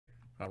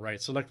All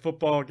right, select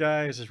football,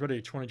 guys. It's ready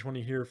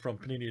 2020 here from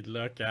Panini.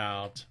 Look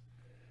out.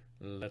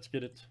 Let's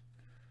get it.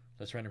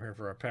 Let's random here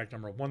for our pack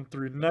number 1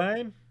 through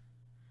 9.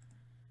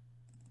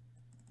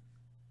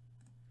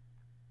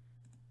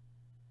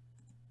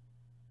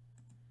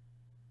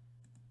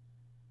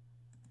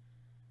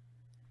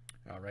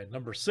 All right,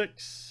 number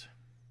 6.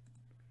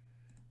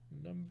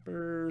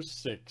 Number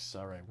 6.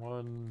 All right,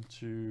 1,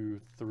 2,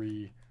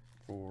 3,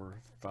 4,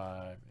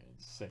 5, and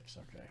 6.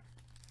 Okay.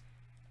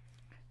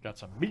 Got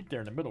some meat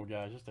there in the middle,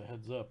 guys. Just a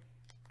heads up.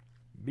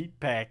 Meat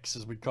packs,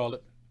 as we call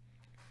it.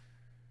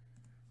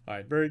 All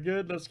right, very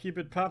good. Let's keep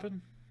it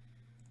popping.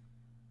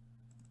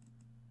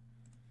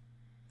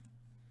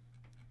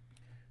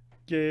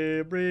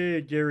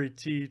 Gary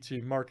T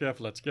to Mark F.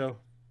 Let's go.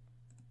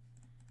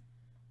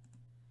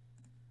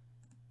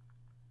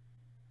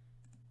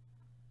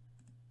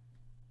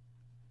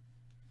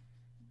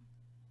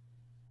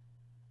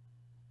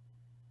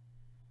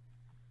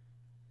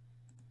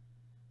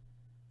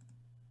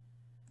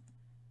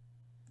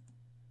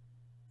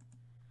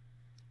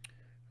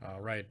 All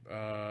right.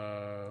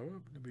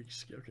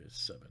 Okay,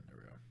 7. There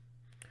we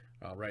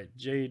go. All right.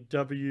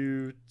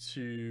 JW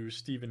to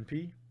Stephen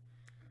P.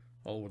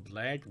 Old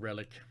lag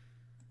relic.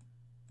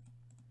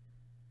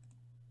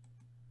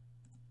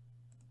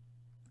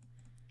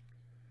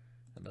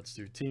 And let's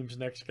do teams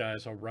next,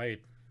 guys. All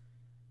right.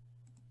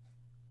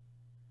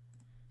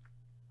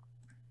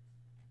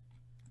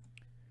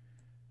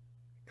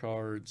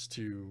 Cards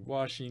to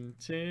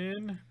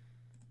Washington.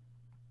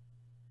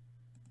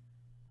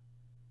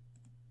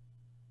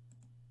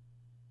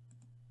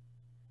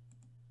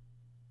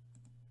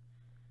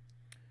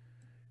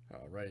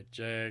 All right,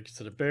 Jags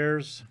to the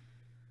Bears.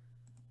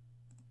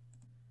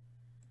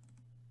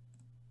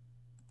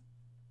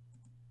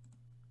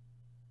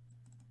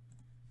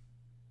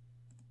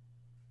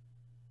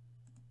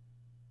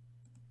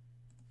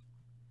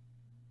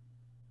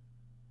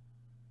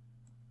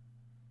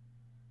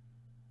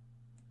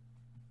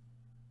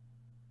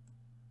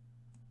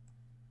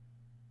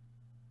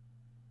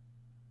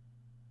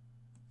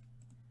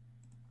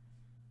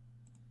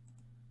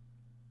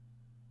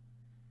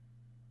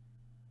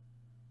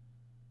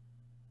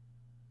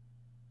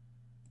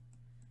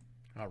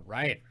 All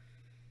right.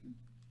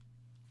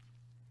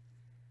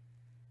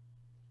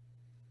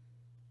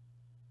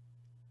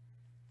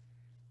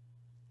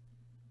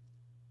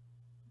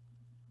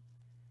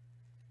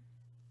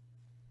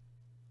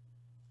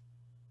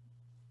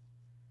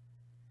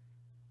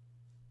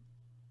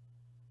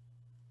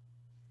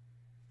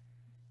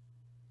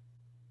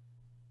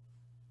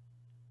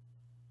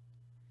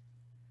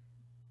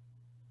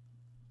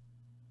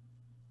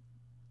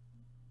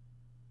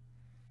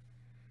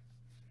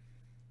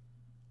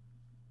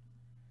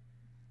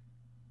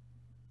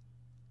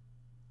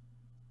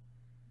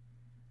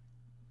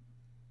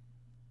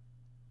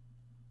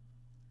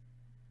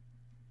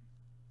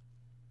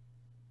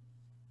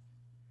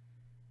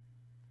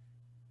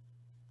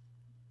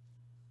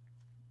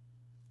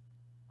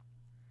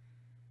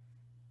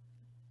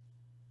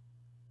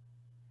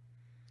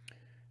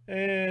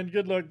 And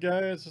good luck,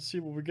 guys. Let's see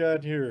what we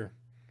got here.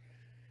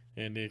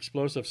 And the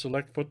explosive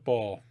select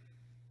football.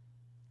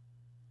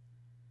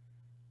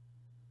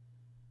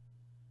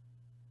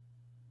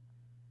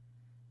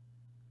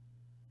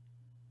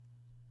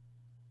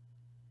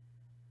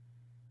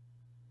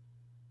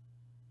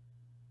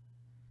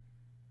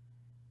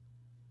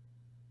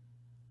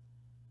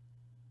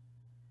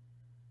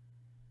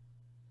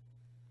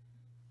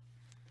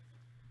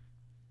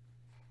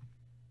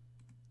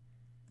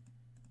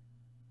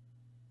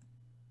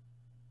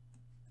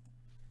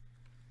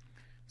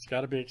 It's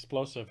got to be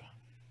explosive.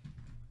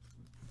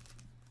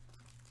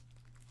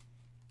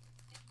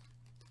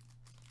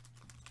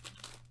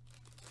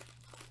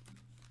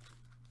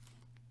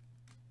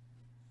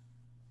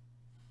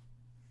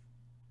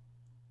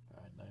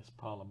 All right, nice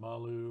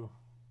Palomalu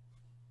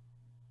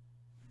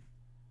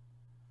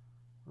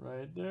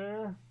right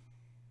there.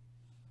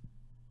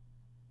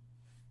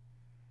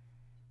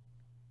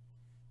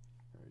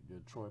 Very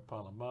good, Troy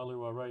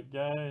Palomalu. All right,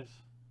 guys.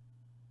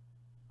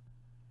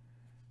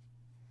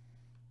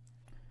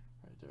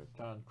 There,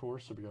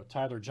 concourse. So we go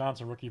Tyler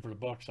Johnson, rookie for the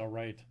Bucks. All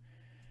right.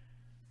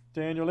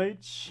 Daniel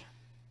H.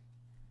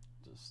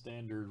 The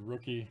standard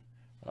rookie.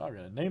 Oh, I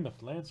got a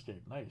Namath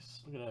landscape.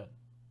 Nice. Look at that.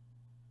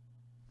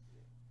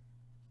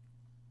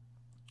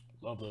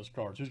 Love those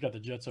cards. Who's got the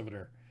Jets over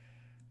there?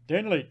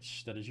 Daniel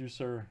H. That is you,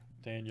 sir.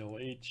 Daniel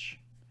H.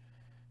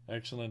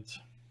 Excellent.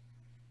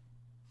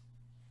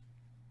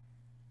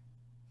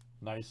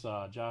 Nice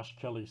Josh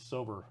Kelly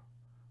silver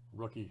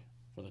rookie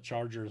for the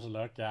Chargers.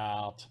 Look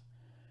out.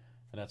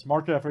 And that's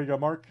Mark F. There you go,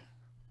 Mark.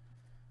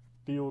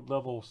 Field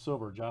level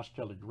silver, Josh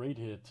Kelly. Great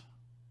hit.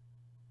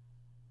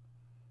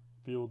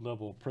 Field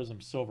level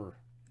prism silver.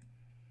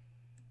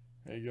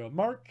 There you go,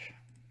 Mark.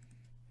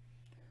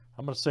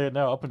 I'm going to say it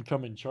now. Up and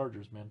coming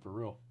Chargers, man, for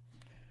real.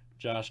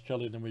 Josh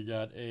Kelly. Then we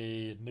got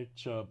a Nick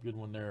Chubb. Good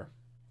one there.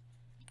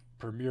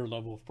 Premier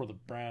level for the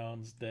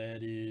Browns.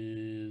 That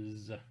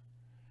is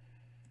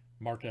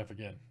Mark F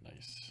again.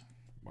 Nice.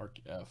 Mark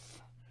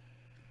F.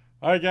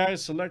 All right,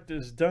 guys, select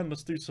is done.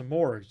 Let's do some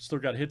more. Still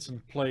got hits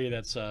in play.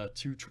 That's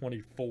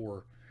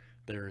 224.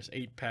 There's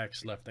 8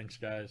 packs left. Thanks,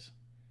 guys.